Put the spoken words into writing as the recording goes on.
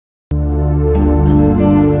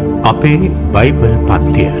අපේ බයිබල්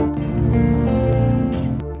පන්තිය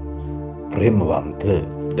ප්‍රේමවන්ත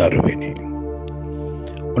දරුවනේ,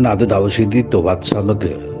 ඔන්න අද දවසේදීත් ඔබත් සමග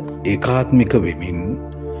ඒකාත්මික වෙමින්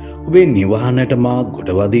ඔබේ නිවහනට මා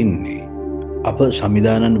ගොඩවදින්නේ අප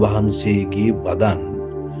සමිදානන් වහන්සේගේ වදන්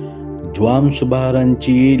ජුවාම්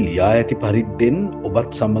සුභාරංචියේ ලියා ඇති පරිද්දෙන් ඔබත්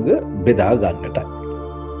සමග බෙදා ගන්නටයි.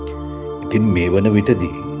 ඉතින් මේ වන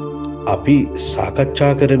විටදී අපි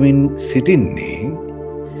සාකච්ඡා කරමින් සිටින්නේ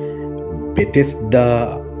බෙතෙස්දා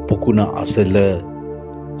පොකුණ අසල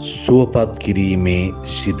සුවපත් කිරීමේ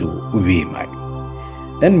සිදුවීමයි.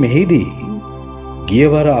 දැන් මෙහිදී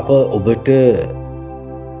ගියවර අප ඔබට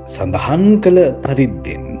සඳහන් කළ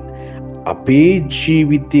පරිද්දෙන් අපේ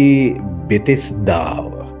ජීවිතයේ බෙතෙස්දාව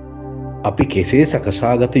අපි කෙසේ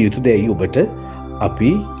සකසාගත යුතුදැයි ඔබට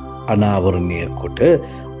අපි අනාවරණය කොට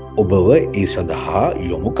ඔබව ඒ සඳහා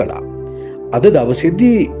යොමු කළා. අද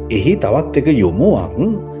දවසේදී එහි තවත් එක යොමුවක්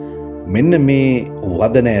මෙන්න මේ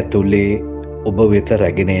වදන ඇතුලේ ඔබ වෙත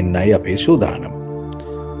රැගෙන එන්නයි අපේ සූදානම.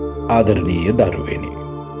 ආදරණීය දරුවනේ,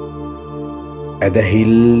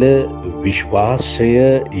 ඇදහිල්ල විශ්වාසය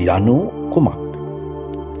යනු කුමක්ද?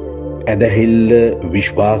 ඇදහිල්ල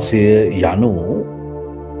විශ්වාසය යනු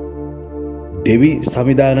දෙවි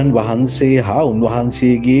සමිදානන් වහන්සේ හා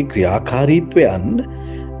උන්වහන්සේගේ ක්‍රියාකාරීත්වයන්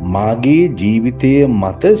මාගේ ජීවිතය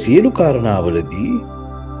මත සියලු කාරණාවලදී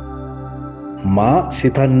මා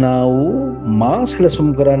සිතන්නා වූ මා සැලසුම්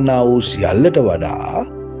කරන්නා වූ සියල්ලට වඩා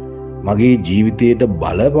මගේ ජීවිතයට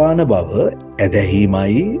බලපාන බව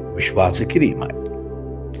ඇදහීමයි විශ්වාස කිරීමයි.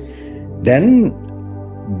 දැන්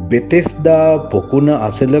බෙතෙස්දා පොකුණ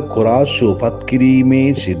අසල කොරා සුවපත් කිරීමේ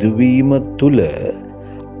සිදුවීම තුළ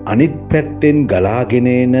අනිත් පැත්තෙන් ගලාගෙන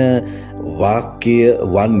එන වාක්‍ය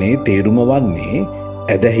වන්නේ තේරුම වන්නේ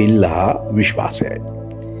ඇදහිල්ල හා විශ්වාසයයි.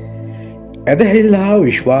 ඇදහිල්ල හා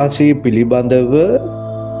විශ්වාසය පිළිබඳව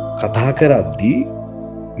කතා කරද්දී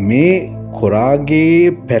මේ කොරාගේ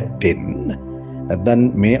පැත්තෙන් නැත්නම්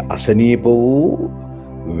මේ අසනීප වූ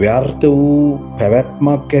ව්‍යර්ථ වූ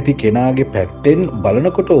පැවැත්මක් ඇති කෙනාගේ පැත්තෙන්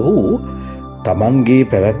බලනකොට ඔහු තමන්ගේ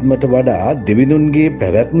පැවැත්මට වඩා දෙවිඳුන්ගේ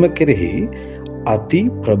පැවැත්ම කෙරෙහි අති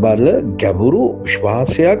ප්‍රබල ගැඹුරු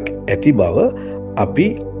විශ්වාසයක් ඇති බව අපි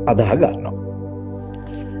අදහ ගන්නවා.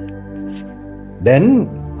 දැන්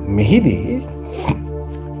මෙහිදී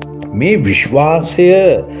මේ විශ්වාසය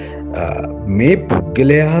මේ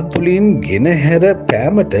පුද්ගලයා තුළින් ගෙන හැර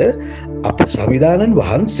පෑමට අප සමිදානන්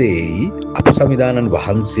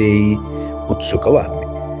වහන්සේයි උත්සුක වන්නේ.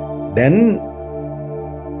 දැන්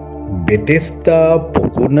බෙතෙස්දා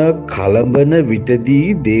පොකුණ කලඹන විටදී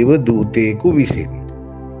දේව දූතයෙකු විසින්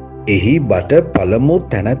එහි බට පළමු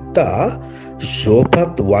තැනැත්තා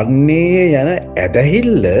සුවපත් වන්නේ යන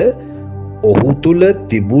ඇදහිල්ල ඔහු තුළ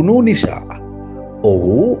තිබුණු නිසා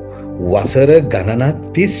ඔහු වසර ගණනක්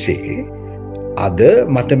තිස්සේ අද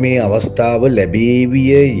මට මේ අවස්ථාව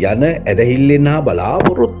ලැබේවිය යන ඇදහිල්ලෙන් හා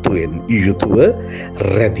බලාපොරොත්තුවෙන් යුතුව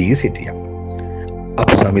රැඳී සිටියා. අප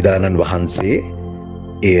සමිදානන් වහන්සේ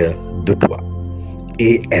එය දුටුවා.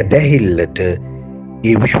 ඒ ඇදහිල්ලට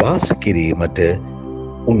ඒ විශ්වාස කිරීමට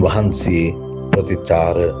උන්වහන්සේ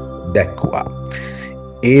ප්‍රතිචාර දැක්වුවා.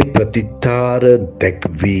 ඒ ප්‍රතිචාර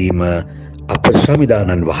දැක්වීම අප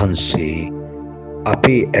සමිදානන් වහන්සේ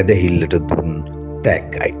අපේ ඇදහිල්ලට දුන්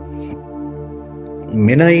තෑග්ගයි.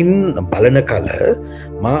 මෙනයින් බලන කල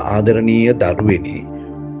මා ආදරණීය දරුවනේ,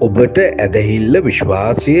 ඔබට ඇදහිල්ල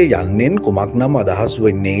විශ්වාසය යන්නෙන් කුමක් නම් අදහස්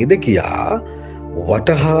වෙන්නේද කියා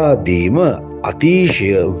වටහා දීම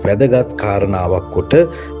අතිශය වැදගත් කාරණාවක් කොට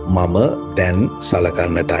මම දැන්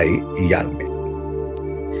සලකන්නටයි යන්නේ.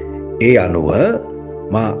 ඒ අනුව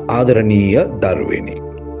මා ආදරණීය දරුවනේ,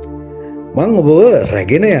 මං ඔබව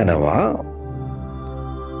රැගෙන යනවා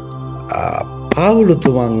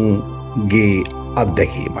පාවුලුතුමන්ගේ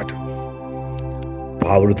අත්දැකීමට.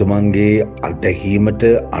 පාවුලුතුමන්ගේ අත්දැකීමට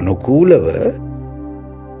අනුකූලව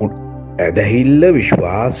ඇදහිල්ල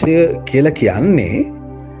විශ්වාසය කියලා කියන්නේ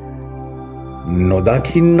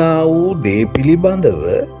නොදකින්නා වූ දේ පිළිබඳව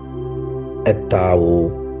ඇත්තා වූ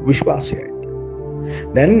විශ්වාසයයි.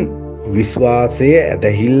 දැන් විශ්වාසය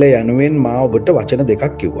ඇදහිල්ල යනුවෙන් මා ඔබට වචන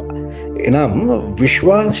දෙකක් කිව්වා. එනම්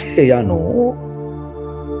විශ්වාසය යනු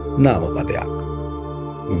නාමපදයක්.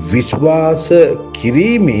 විශ්වාස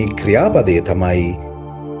කිරීමේ ක්‍රියාපදය තමයි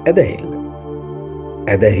ඇදහිල්ල.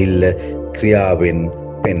 ඇදහිල්ල ක්‍රියාවෙන්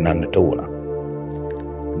පෙන්වන්නට ඕන.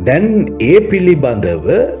 දැන් ඒ පිළිබඳව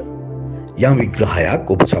යම්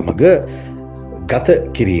විග්‍රහයක් ඔබ සමග ගත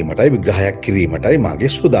කිරීමටයි විග්‍රහයක් කිරීමටයි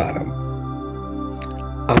මාගේ සූදානම.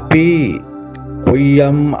 අපි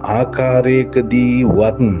කොයියම් ආකාරයකදී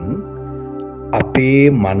වත් අපේ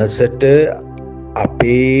මනසට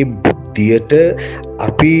අපේ බුද්ධියට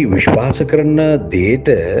අපි විශ්වාස කරන දේට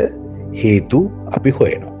හේතු අපි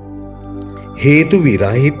හොයනවා. හේතු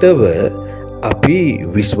විරහිතව අපි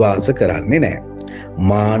විශ්වාස කරන්නේ නැහැ.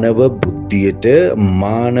 මානව බුද්ධියට,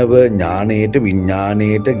 මානව ඥානයට,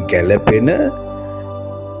 විඥාණයට ගැළපෙන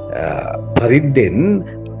පරිද්දෙන්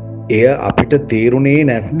එය අපිට තේරුනේ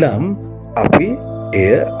නැත්නම් අපි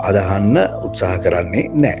එය අදහන්න උත්සාහ කරන්නේ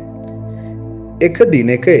නැහැ. එක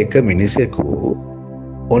දිනක එක මිනිසෙකු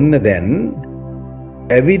ඔන්න දැන්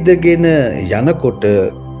ඇවිදගෙන යනකොට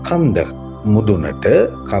කන්ද මුදුනට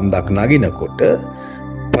කන්දක් නගිනකොට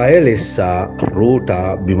පය ලෙස්සා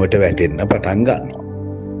රෝටා බිමට වැටෙන්න පටන් ගන්නවා.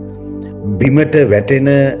 බිමට වැටෙන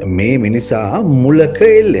මේ මිනිසා මුලක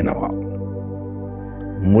එල්ලෙනවා.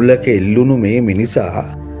 මුලක එල්ලුණු මේ මිනිසා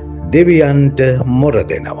දෙවියන්ට මොර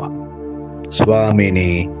දෙනවා.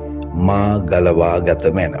 ස්වාමිනී, මා ගලවා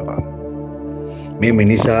ගත මැනව. මේ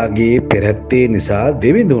මිනිසාගේ පෙරැත්තේ නිසා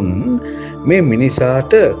දෙවිඳුන් මේ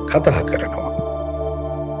මිනිසාට කතා කරනවා.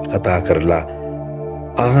 කතා කරලා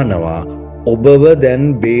අහනවා, ඔබව දැන්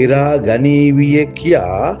බේරා ගනීවිය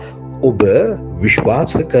කියා ඔබ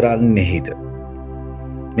විශ්වාස කරන්නේහිද?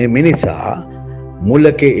 මේ මිනිසා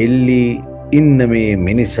මුලක එල්ලී ඉන්න මේ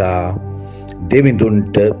මිනිසා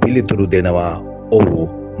දෙවිඳුන්ට පිළිතුරු දෙනවා, ඔව්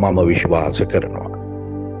මම විශ්වාස කරනවා.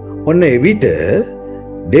 ඔන්න එවිට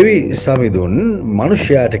දෙවි සමිඳුන්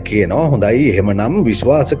මනුෂ්‍යයාට කියනවා, හොඳයි එහෙමනම්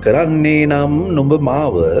විශ්වාස කරන්නේ නම් නුඹ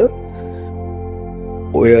මාව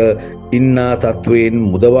ඔය ඉන්නා තත්වයෙන්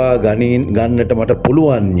මුදවා ගන්නට මට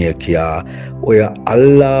පුළුවන්ය කියා ඔය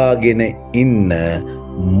අල්ලාගෙන ඉන්න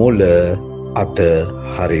මුල අත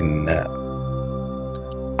හරින්න.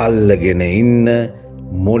 අල්ලගෙන ඉන්න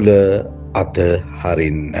මුල අත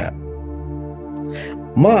හරින්න.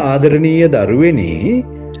 මා ආදරණීය දරුවනි,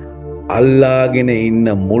 අල්ලාගෙන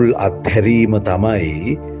ඉන්න මුල් අත්හැරීම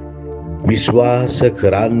තමයි විශ්වාස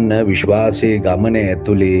කරන්න, විශ්වාසයේ ගමන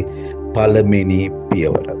ඇතුලේ පළවෙනි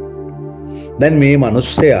පියවර. දැන් මේ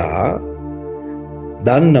මිනිස්සයා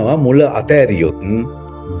දන්නවා මුල අතෑරියොත්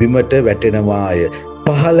බිමට වැටෙනවාය,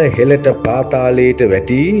 පහළ හෙලට පාතාලයට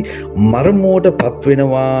වැටි මරමෝට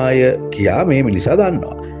පත්වෙනවාය කියා මේ මිනිසා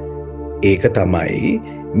දන්නවා. ඒක තමයි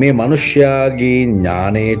මේ මිනිස්යාගේ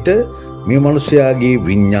ඥාණයට, මේ මිනිස්යාගේ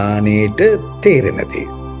විඥාණයට තේරෙන දේ.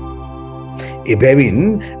 එබැවින්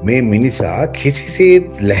මේ මිනිසා කිසිසේත්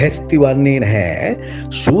ලැහැස්ති වන්නේ නැහැ,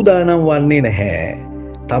 සූදානම් වන්නේ නැහැ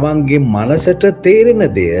තමන්ගේ මනසට තේරෙන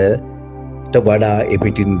දෙයට වඩා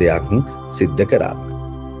එපිටින් දෙයක් සිද්ධ කරන්න.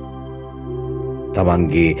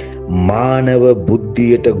 තමන්ගේ මානව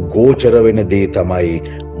බුද්ධියට ගෝචර වෙන දේ තමයි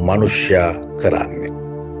මනුෂ්‍යයා කරන්නේ.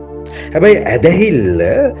 හැබැයි ඇදහිල්ල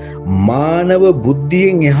මානව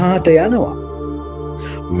බුද්ධියෙන් එහාට යනවා.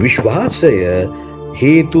 විශ්වාසය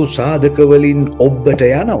හේතු සාධක වලින් ඔබට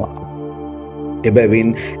යනවා.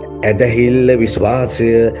 එබැවින් ඇදහිල්ල, විශ්වාසය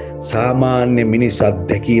සාමාන්‍ය මිනිස්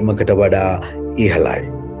අත්දැකීමකට වඩා ඉහළයි.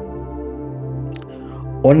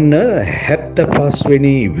 ඔන්න 75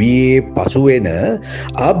 වෙනි වියේ පසුවෙන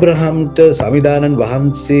ආබ්‍රහම්ට සමිදානන්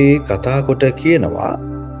වහන්සේ කතා කොට කියනවා,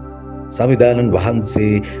 සමිදානන්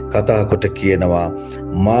වහන්සේ කතා කොට කියනවා,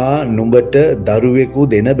 මා නුඹට දරුවෙකු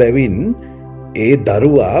දෙන බැවින් ඒ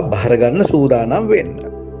දරුවා බහරගන්න සූදානම් වෙන්න.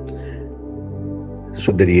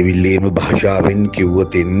 සුද්ධ දියවිල්ලේම භාෂාවෙන්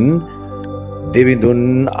කිව්වොතින්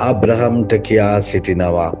දෙවිඳුන් ආබ්‍රහම්ට කියා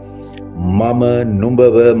සිටිනවා, මම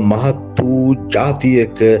නුඹව මහත් වූ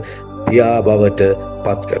ජාතියක පියා බවට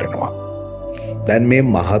පත් කරනවා. දැන් මේ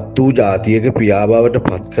මහත් වූ ජාතියක පියා බවට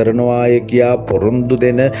පත් කරනවාය කියා පොරොන්දු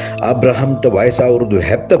දෙන ආබ්‍රහම්ට වයස අවුරුදු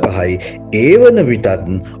 75යි. ඒ වන විටත්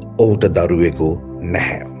ඔහුට දරුවෙකු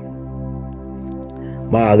නැහැ.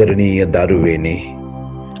 මා ආදරණීය දරුවෙනි,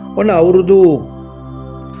 ඔන්න අවුරුදු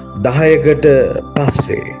 10කට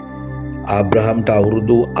පස්සේ ආබ්‍රහම්ට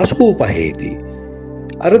අවුරුදු 85දී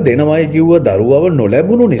අර දෙනවයි කිව්ව දරුවව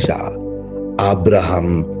නොලැබුණු නිසා ආබ්‍රහම්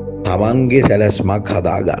තමන්ගේ සැලැස්මක්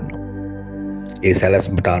හදාගන්නවා. ඒ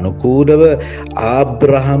සැලැස්මට අනුකූලව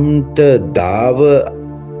ආබ්‍රහම්ට දාව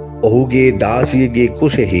ඔහුගේ දාසියගේ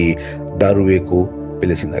කුසෙහි දරුවෙකු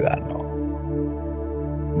පිළිසිඳ ගන්නවා.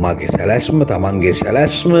 මගේ සැලැස්ම තමන්ගේ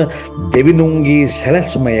සැලැස්ම දෙවිඳුන්ගේ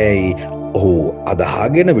සැලැස්මයයි ඔහු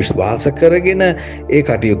අදහාගෙන විශ්වාස කරගෙන ඒ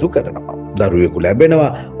කටයුතු කරනවා. දරුවෙකු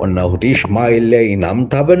ලැබෙනවා. ඔන්න ඔහුට ඉස්මායිල්යයි නම්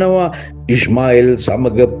තබනවා. ඉස්මායිල්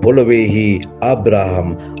සමග පොළොවේහි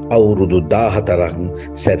ආබ්‍රහම් අවුරුදු 14ක්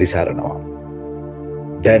සැරිසරනවා.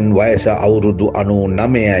 දැන් වයස අවුරුදු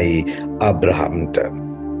 99යි ආබ්‍රහම්ට.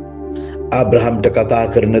 ආබ්‍රහම්ට කතා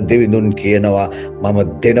කරන දෙවිඳුන් කියනවා, මම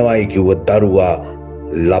දෙනවයි කිව්ව දරුවා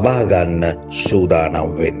ලබා ගන්න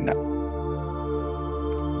සූදානම් වෙන්න.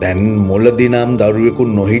 දැන් මුලදී නම් දරුවෙකු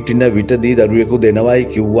නොහිටින විටදී දරුවෙකු දෙනවයි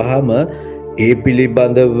කිව්වහම ඒ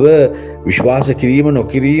පිළිබඳව විශ්වාස කිරීම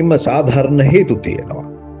නොකිරීම සාධාරණ හේතු තියෙනවා.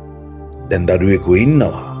 දැන් දරුවෙකු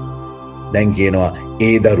ඉන්නවා. දැන් කියනවා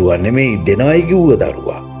ඒ දරුවා නෙමෙයි දෙනවයි කිව්ව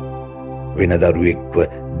දරුවා. වෙන දරුවෙක්ව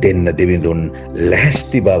දෙන්න දෙවිඳුන්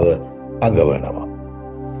ලැහැස්ති බව අඟවනවා.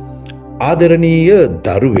 ආදරණීය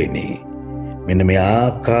දරුවෙනි, මෙන්න මේ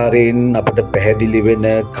ආකාරයෙන් අපට පැහැදිලි වෙන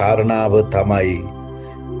කාරණාව තමයි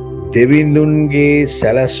දෙවිඳුන්ගේ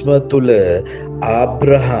සැලැස්ම තුළ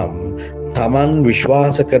ආබ්‍රහම් තමන්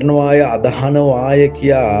විශ්වාස කරනවාය අදහනවාය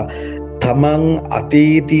කියා තමන්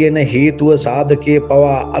අතී තියෙන හේතුව සාධකය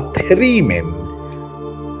පවා අත්හැරීමෙන්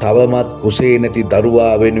තවමත් කුසේ නැති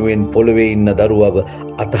දරුවා වෙනුවෙන් පොළවේ ඉන්න දරුවව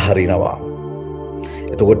අතහරිනවා.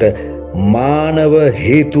 එතකොට මානව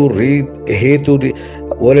හේතු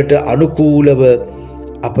වලට අනුකූලව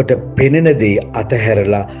අපට පෙනෙන දේ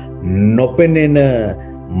අතහැරලා නොපෙනෙන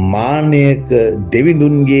මානයක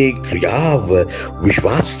දෙවිඳුන්ගේ ක්‍රියාව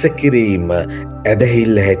විශ්වාස කිරීම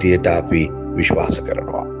ඇදහිල්ල හැටියට අපි විශ්වාස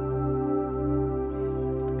කරනවා.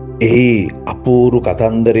 එහි අපූරු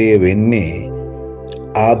කතන්දරය වෙන්නේ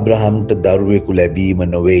ආබ්‍රහම්ට දරුවෙකු ලැබීම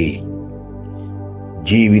නොවෙයි.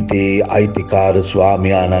 ජීවිතයේ අයිතිකාර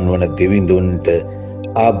ස්වාමියාණන් වන දෙවිඳුන්ට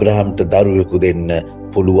ආබ්‍රහම්ට දරුවෙකු දෙන්න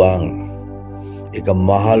පුළුවන්. එක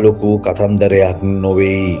මහලොකු කතන්දරයක්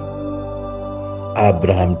නොවෙයි.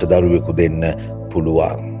 ආබ්‍රහම්ට දරුවෙකු දෙන්න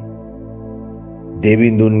පුළුවන්.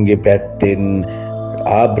 දෙවිඳුන්ගේ පැත්තෙන්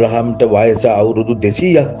ආබ්‍රහම්ට වයස අවුරුදු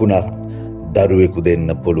 200ක් වුණත් දරුවෙකු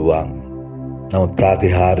දෙන්න පුළුවන්. නමුත්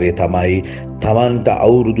ප්‍රාතිහාර්ය තමයි තමන්ට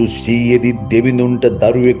අවුරුදු 100දී දෙවිඳුන්ට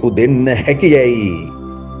දරුවෙකු දෙන්න හැකියයි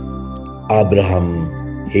ආබ්‍රහම්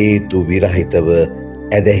හේතු විරහිතව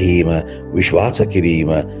ඇදහීම විශ්වාස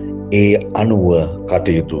කිරීම ඒ අනුව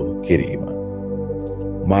කටයුතු කිරීම.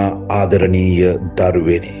 මා ආදරණීය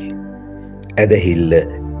දරුවෙනි, ඇදහිල්ල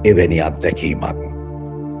එවැනි අත්දැකීමක්.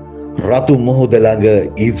 රතු මුහුද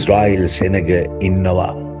ළඟ ඊශ්‍රායෙල් සෙනග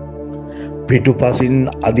ඉන්නවා. පිටුපසින්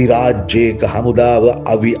අධිරාජ්‍යයක හමුදාව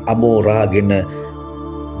අවි අමෝරාගෙන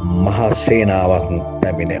මහා සේනාවක්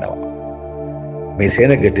පැමිණෙනවා. මේ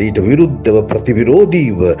සෙනගට ඊට විරුද්ධව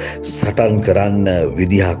ප්‍රතිවිරෝධීව සටන් කරන්න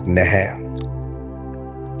විදිහක් නැහැ.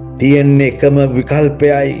 තියෙන්නේ එකම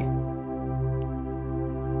විකල්පයයි.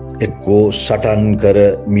 එක්කෝ සටන් කර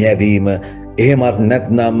මියැදීම, එහෙමත්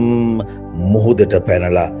නැත්නම් මුහුදට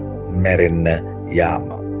පැනලා මැරෙන්න යාම.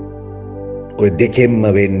 ඔය දෙකෙන්ම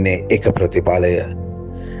වෙන්නේ එක ප්‍රතිඵලය.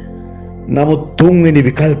 නමුත් තුන්වෙනි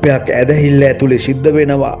විකල්පයක් ඇදහිල්ල ඇතුලේ සිද්ධ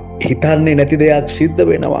වෙනවා. හිතන්නේ නැති දෙයක් සිද්ධ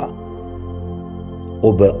වෙනවා.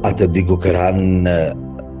 ඔබ අත දිගු කරන්න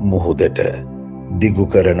මුහුදට දිගු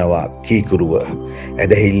කරනවා කීකුරුව.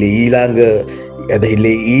 ඇදහිල්ලේ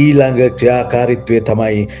ඊළඟ ක්‍රියාකාරීත්වය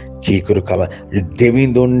තමයි කීකුරුකම.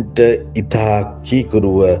 දෙවිඳුන්ට ඉතා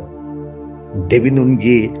කීකුරුව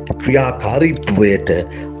දෙවිඳුන්ගේ ක්‍රියාකාරීත්වයට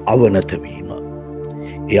අවනත වීම.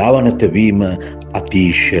 ඒ අවනත වීම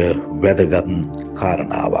අතිශය වැදගත්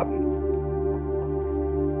කාරණාවක්.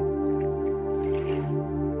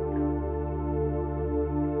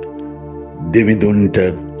 දෙවිඳුන්ට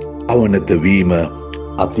අවනත වීම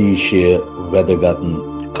අතිශය වැදගත්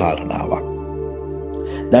කාරණාවක්.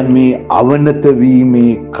 දැන් මේ අවනත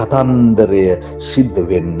වීමේ කතන්දරය සිද්ධ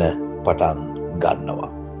වෙන්න පටන්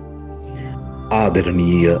ගන්නවා.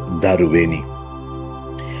 ආදරණීය දරුවෙනි,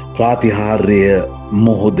 ප්‍රාතිහාර්ය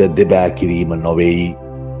මොහොද දෙබෑ කිරීම නොවෙයි.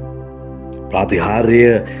 ප්‍රාතිහාර්ය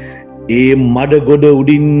ඒ මඩගොඩ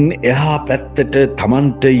උඩින් එහා පැත්තට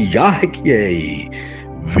තමන්ට යා හැකියයි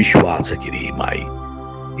විශ්වාස කිරීමයි.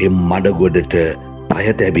 ඒ මඩගොඩට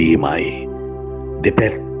පය තැබීමයි.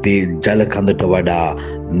 දෙපැත්තේ ජලකඳට වඩා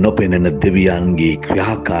නොපෙනෙන දෙවියන්ගේ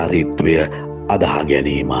ක්‍රියාකාරීත්වය අදහා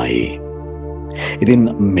ගැනීමයි. ඉතින්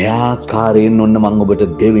මෙයාකාරයෙන් ඔන්න මං ඔබට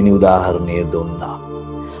දෙවෙනි උදාහරණය දුන්නා.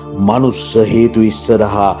 මනුස්ස හේතු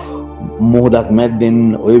ඉස්සරහා මොහොතක් මැද්දෙන්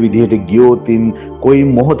ඔය විදිහට ගියෝතින් කොයි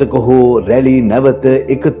මොහොතක හෝ රැලි නැවත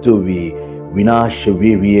එකතු වී විනාශ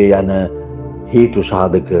විය යන හේතු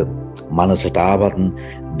සාධක මනසට ආවත්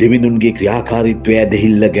දෙවිඳුන්ගේ ක්‍රියාකාරීත්වය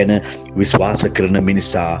ඇදහිල්ල ගැන විශ්වාස කරන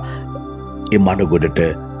මිනිසා ඒ මඩගොඩට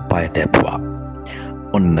පය තැබුවා.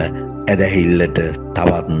 ඔන්න ඇදහිල්ලට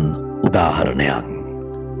තවත් උදාහරණයක්.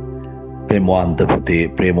 ප්‍රේමවන්ත පුතේ,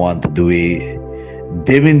 ප්‍රේමවන්ත දුවේ,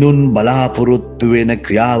 දෙවිඳුන් බලාපොරොත්තු වෙන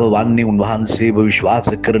ක්‍රියාව වන්නේ උන්වහන්සේව විශ්වාස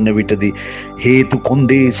කරන විටදී හේතු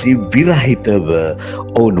කොන්දේසි විරහිතව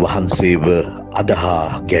උන්වහන්සේව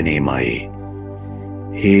අදහා ගැනීමයි.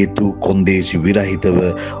 හේතු කොන්දේසි විරහිතව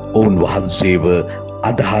උන්වහන්සේව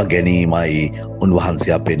අදහා ගැනීමයි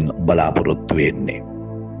උන්වහන්සේ අපෙන් බලාපොරොත්තු වෙන්නේ.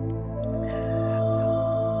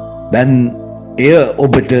 දැන් එය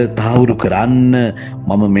ඔබට තහවුරු කරන්න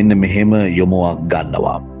මම මෙන්න මෙහෙම යොමුවක්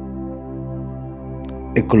ගන්නවා.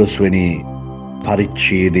 11 වෙනි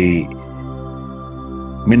පරිච්ඡේදයේ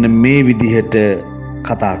මෙන්න මේ විදිහට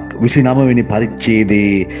කතා 29 වෙනි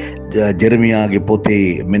පරිච්ඡේදයේ ජෙරමියාගේ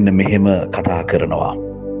පොතේ මෙන්න මෙහෙම කතා කරනවා.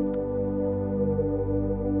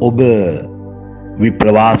 ඔබ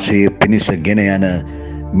විප්‍රවාසයේ පිණිස ගෙන යන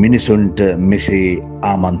මිනිසුන්ට මෙසේ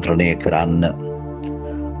ආමන්ත්‍රණය කරන්න.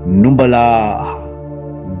 නුඹලා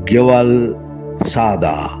ගෙවල්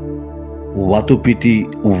සාදා වතුපිටි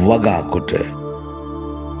වගාකොට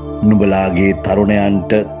නුඹලාගේ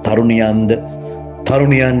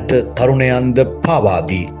තරුණයන්ද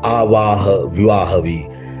පාවාදී ආවාහ විවාහ වී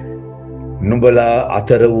නුඹලා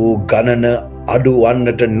අතර වූ ගණන අඩු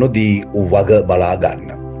වන්නට නොදී වග බලා ගන්න.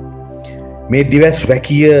 මේ දිවස්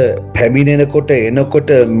වැකිය පැමිණෙනකොට එනකොට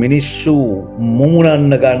මිනිස්සු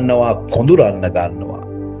මුමුණන්න ගන්නවා, කොඳුරන්න ගන්නවා.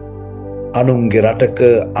 අනුන්ගේ රටක,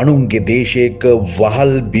 අනුන්ගේ දේශයක,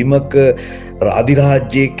 වහල් බිමක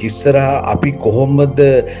අධිරාජ්‍යයක ඉස්සරහා අපි කොහොමද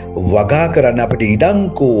වගා කරන්න, අපිට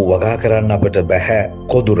ඉඩම්කෝ වගා කරන්න අපිට බැහැ,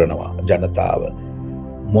 කොඳුරනවා ජනතාව.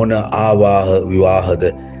 මොන ආවාහ විවාහද?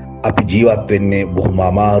 අපි ජීවත් වෙන්නේ බොහොම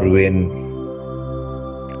අමාරුවෙන්.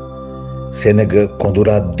 සෙනග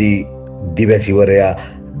කොඳුරද්දී දිවැසිවරයා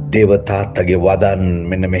දේවතාත්තගේ වදන්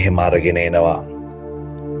මෙන්න මෙහෙම අරගෙන එනවා.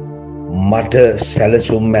 මට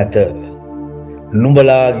සැලසුම් ඇත,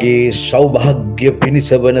 නුඹලාගේ සෞභාග්‍ය පිණිස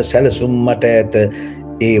වන සැලසුම් මට ඇත,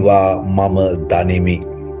 ඒවා මම දනිමි.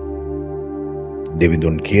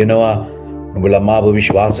 දෙවිඳුන් කියනවා, නුඹලා මාව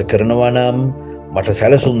විශ්වාස කරනවා නම් මට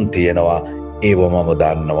සැලසුම් තියෙනවා, ඒව මම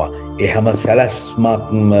දන්නවා. ඒ හැම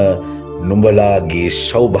සැලැස්මක්ම නුඹලාගේ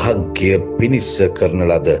සෞභාග්‍ය පිණිස කරන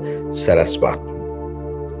ලද සැලැස්මක්.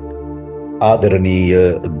 ආදරණීය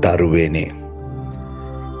දරුවනේ,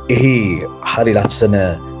 එහි හරි ලස්සන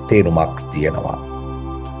තේරුමක් තියෙනවා.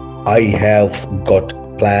 I have got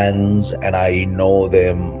plans and I know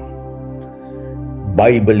them.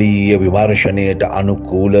 බයිබලීය විමර්ශනයට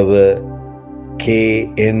අනුකූලව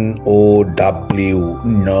KNOW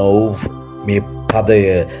know මේ පදය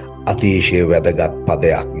අතිශය වැදගත්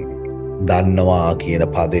පදයක්. දන්නවා කියන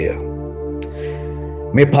පදය.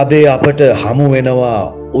 මේ පදය අපට හමු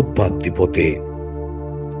වෙනවා උත්පත්ති පොතේ.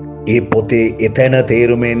 ඒ පොතේ එතැන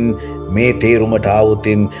තේරුමෙන් මේ තේරුමට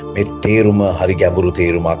ආවොතින් මේ තේරුම හරි ගැඹුරු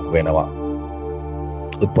තේරුමක් වෙනවා.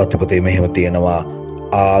 උත්පත්ති පොතේ මෙහෙම තියෙනවා,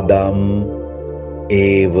 ආදම්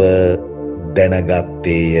ඒව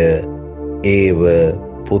දැනගත්තේය, ඒව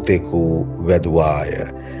පුතෙකු වැදුවාය.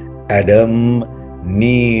 Adam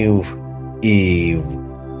knew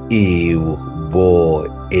Eve bore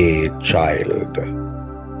a child.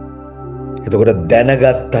 එතකොට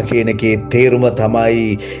දැනගත්තා කියන එකේ තේරුම තමයි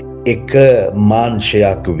එක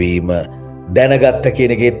මාංශයක් වීම. දැනගත්ත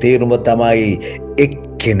කියන එකේ තේරුම තමයි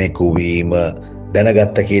එක්කෙනෙකු වීම.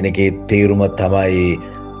 දැනගත්ත කියන එකේ තේරුම තමයි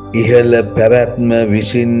ඉහළ පැවැත්ම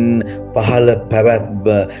විසින් පහළ පැවැත්ම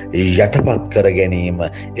යටපත් කර ගැනීම.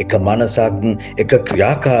 එක මනසක්, එක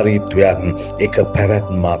ක්‍රියාකාරීත්වයක්, එක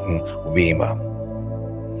පැවැත්මක් වීම.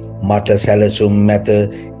 මට සැලසුම් ඇත,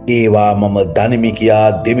 ඒවා මම දනිමි කියා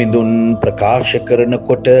දෙවිඳුන් ප්‍රකාශ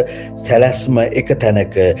කරනකොට සැලැස්ම එක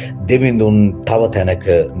තැනක, දෙවිඳුන් තව තැනක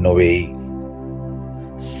නොවෙයි.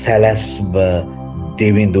 සැලැස්ම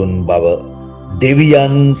දෙවිඳුන් බව,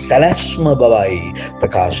 දෙවියන් සැලැස්ම බවයි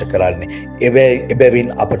ප්‍රකාශ කරන්නේ.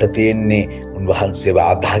 එබැවින් අපට තියෙන්නේ උන්වහන්සේව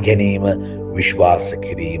අදහා ගැනීම, විශ්වාස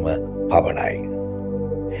කිරීම පමණයි.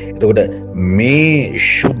 එතකොට මේ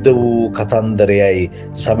ශුද්ධ වූ කතන්දරයයි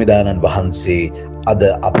සමිදානන් වහන්සේ අද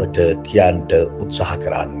අපට කියන්ට උත්සාහ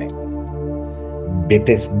කරන්නේ.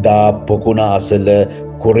 බෙතෙස්දා පොකුණ අසල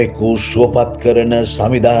කොරෙකු සුවපත් කරන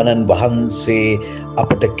සමිදානන් වහන්සේ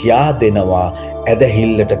අපට කියා දෙනවා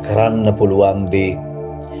ඇදහිල්ලට කරන්න පුළුවන් දේ.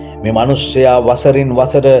 මේ මිනිස්සයා වසරින්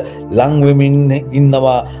වසර ලං වෙමින්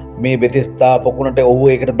ඉන්නවා මේ බෙතෙස්දා පොකුණට. ඔහු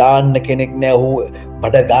ඒකට දාන්න කෙනෙක් නෑ. ඔහු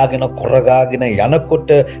බඩ ගාගෙන කොර ගාගෙන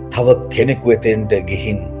යනකොට තව කෙනෙකු වෙතෙන්ට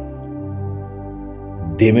ගිහින්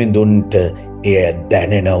දෙවිඳුන්ට එය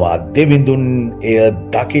දැනෙනවා, දෙවිඳුන් එය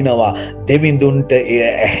දකිනවා, දෙවිඳුන්ට එය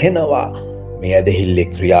ඇහෙනවා. මේ ඇදහිල්ලේ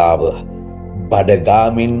ක්‍රියාව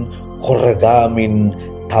බඩගාමින් කොරගාමින්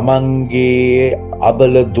තමන්ගේ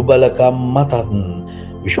අබල දුබලකම් මතත්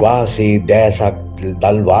විශ්වාසී දෑසක්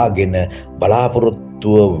දල්වාගෙන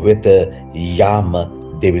බලාපොරොත්තුව වෙත යාම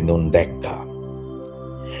දෙවිඳුන් දැක්කා.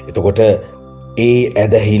 එතකොට ඒ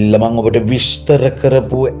ඇදහිල්ල මං ඔබට විස්තර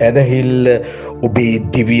කරපු ඇදහිල්ල ඔබේ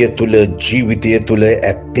දිවිය තුළ ජීවිතය තුළ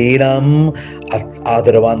ඇත්තේනම්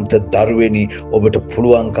ආදරවන්ත දරුවෙනි ඔබට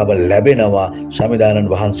පුළුවන්කම ලැබෙනවා සමිධානන්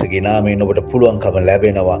වහන්සේගේ නාමයෙන් ඔබට පුළුවන්කම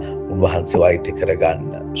ලැබෙනවා උන්වහන්සේව අයිති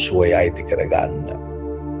කරගන්න සුවය අයිති කරගන්න.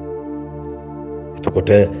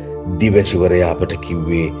 එතකොට දිවසිවරයා අපට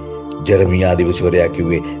කිව්වේ ජෙරමියා දිවසිවරයා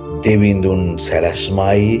කිව්වේ දෙවිඳුන්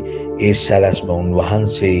සැලැස්මයි ඒ සැලැස්ම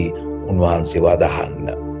උන්වහන්සේ වදහන්න.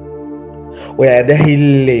 ඔය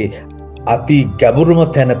ඇදහිල්ලේ අති ගැඹුරුම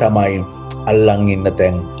තැන තමයි අල්ලන් ඉන්න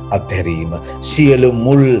තැන් අත්හැරීම. සියලු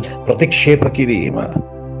මුල් ප්‍රතික්ෂේප කිරීම.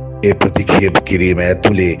 ඒ ප්‍රතික්ෂේප කිරීම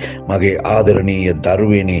ඇතුලේ මගේ ආදරණීය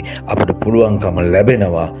දරුවෙනි අපට පුළුවන්කම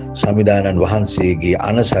ලැබෙනවා සමිධානන් වහන්සේගේ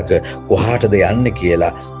අනසක කොහාටද යන්නේ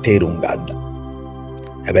කියලා තේරුම් ගන්න.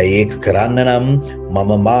 හැබැයි ඒක කරන්න නම්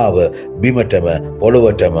මම මාව බිමටම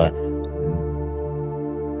පොළොවටම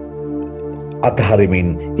අතහරිමින්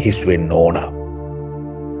හිස් වෙන්න ඕන.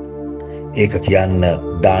 ඒක කියන්න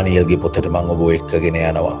දානියල්ගේ පොතට මම ඔබ එක්කගෙන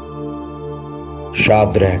යනවා.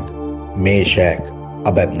 ශාද්‍රක් මේෂක්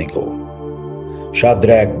අබෙද්නිගෝ.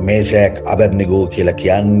 ශාද්‍රක් මේෂක් අබෙද්නිගෝ කියලා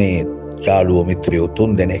කියන්නේ යාළුවෝ මිත්‍රයෝ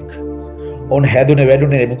තුන් දෙනෙක්. ඔවුන් හැදුනේ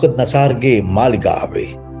වැඩුනේ නෙබුකද්නසාර්ගේ මාලිගාවේ.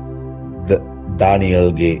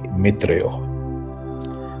 දානියල්ගේ මිත්‍රයෝ.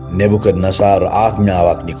 නෙබුකද්නසාර්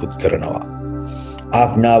ආඥාවක් නිකුත් කරනවා.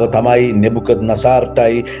 ආඥාව තමයි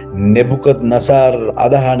නෙබුකද්නසාර්ටයි නෙබුකද්නසාර්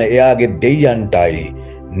අදහන එයාගේ දෙයියන්ටයි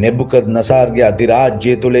නෙබුකද්නසාර්ගේ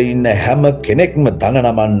අධිරාජ්‍යය තුළ ඉන්න හැම කෙනෙක්ම දන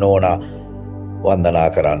නමන්න ඕන වන්දනා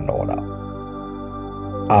කරන්න ඕන.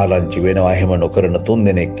 ආරංචි වෙනවා එහෙම නොකරන තුන්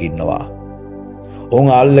දෙනෙක් ඉන්නවා.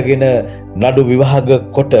 ඔවුන් අල්ලගෙන නඩු විභාග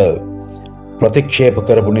කොට ප්‍රතික්ෂේප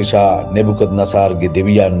කරපු නිසා නෙබුකද්නසාර්ගේ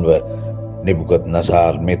දෙවියන්ව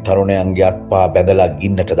නෙබුකද්නසාර් මේ තරුණයන්ගේ අත්පා බැඳලා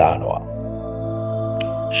ගින්නට දානවා.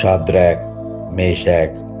 ශාද්‍රක්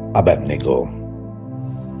මේෂක් අබෙද්නිගෝ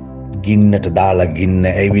ගින්නට දාලා ගින්න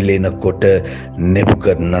ඇවිලෙනකොට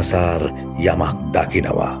නෙබුකද්නසාර් යමක්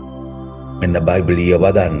දකිනවා. මෙන්න බයිබලීය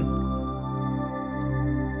වදන්.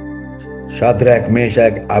 ශාද්‍රක්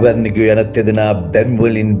මේෂක් අබෙද්නිගෝ යන දෙදෙනා බැම්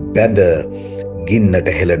වලින් බැඳ ගින්නට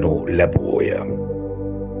හෙළනු ලැබුවෝය.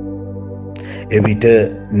 එවිට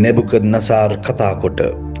නෙබුකද්නසාර් කතා කොට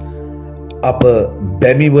අප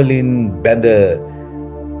බැමි වලින් බැඳ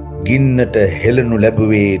ගින්නට හෙළනු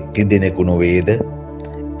ලැබුවේ තිදෙනෙකු නොවේද?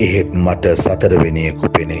 එහෙත් මට සතරවෙනියෙකු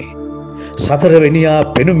පෙනේ. සතරවෙනියා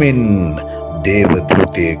පෙනුමෙන්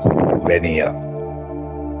දේවදූතයෙකු වැනිය.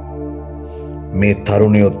 මේ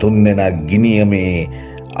තරුණයෝ තුන්දෙනා ගිනියමේ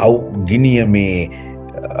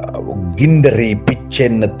ගින්දරේ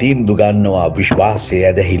පිච්චෙන්න තීන්දු ගන්නවා විශ්වාසය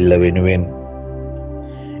ඇදහිල්ල වෙනුවෙන්.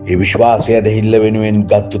 ඒ විශ්වාසය ඇදහිල්ල වෙනුවෙන්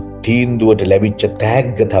ගත්තු තීන්දුවට ලැබිච්ච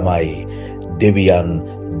තෑග්ග තමයි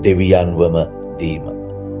දෙවියන්වම දීම.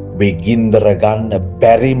 ඔබේ ගින්දර ගන්න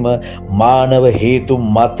බැරිම මානව හේතු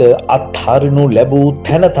මත අත්හරිනු ලැබූ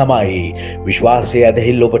තැන තමයි විශ්වාසය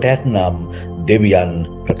ඇදහිල්ල ඔබට ඇත්නම් දෙවියන්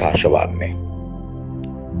ප්‍රකාශ වන්නේ.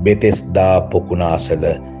 බෙතෙස්දා පොකුණාසල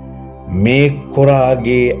මේ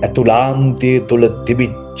කොරාගේ ඇතුලාන්තය තුළ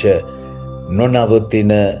තිබිච්ච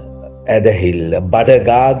නොනවතින ඇදහිල්ල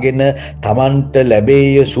බඩගාගෙන තමන්ට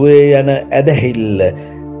ලැබේය සුවේ යන ඇදහිල්ල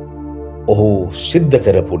ඔහු සිද්ධ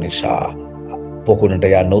කරපු නිසා පොකුණට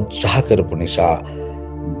යන්න උත්සාහ කරපු නිසා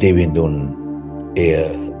දෙවිඳුන් එය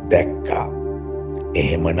දැක්කා.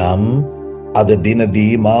 එහෙමනම් අද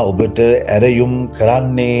දිනදී මා ඔබට ඇරයුම්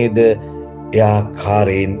කරන්නේද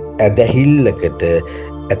එයාකාරයෙන් ඇදහිල්ලකට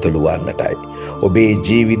ඇතුළු වන්නටයි. ඔබේ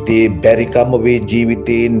ජීවිතයේ බැරිකම, ඔබේ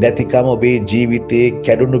ජීවිතයේ නැතිකම, ඔබේ ජීවිතයේ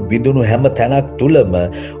කැඩුණු බිඳුණු හැම තැනක් තුලම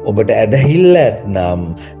ඔබට ඇදහිල්ල ඇත්නම්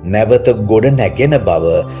නැවත ගොඩ නැගෙන බව,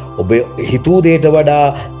 ඔබ හිතූ දෙයට වඩා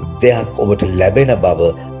දෙයක් ඔබට ලැබෙන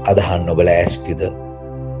බව අදහන්න ඔබ ලෑස්තිද?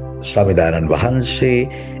 සමිධානන් වහන්සේ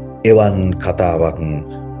එවන් කතාවක්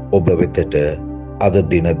ඔබ වෙතට අද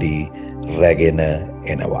දිනදී රැගෙන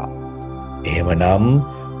එනවා. එහෙමනම්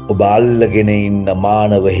ඔබ අල්ලගෙන ඉන්න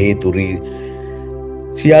මානව හේතුරි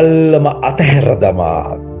සියල්ලම අතහැර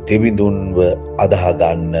දමා දෙවිඳුන්ව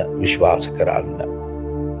අදහගන්න විශ්වාස කරන්න.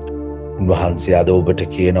 උන්වහන්සේ අද ඔබට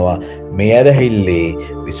කියනවා මේ ඇදහිල්ලේ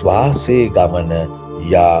විශ්වාසයේ ගමන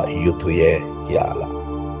යා යුතුය කියලා.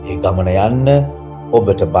 ඒ ගමන යන්න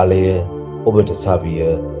ඔබට බලය, ඔබට සවිය,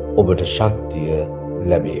 ඔබට ශක්තිය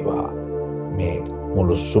ලැබේවා. මේ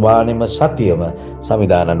මුළු සුමානෙම සතියම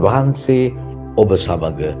සමිධානන් වහන්සේ ඔබ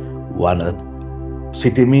සමග වන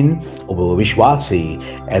සිටිමින් ඔබ විශ්වාසී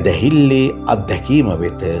ඇදහිල්ලේ අත්දැකීම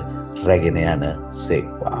වෙත රැගෙන යන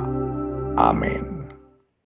සේක්වා. ආමෙන්.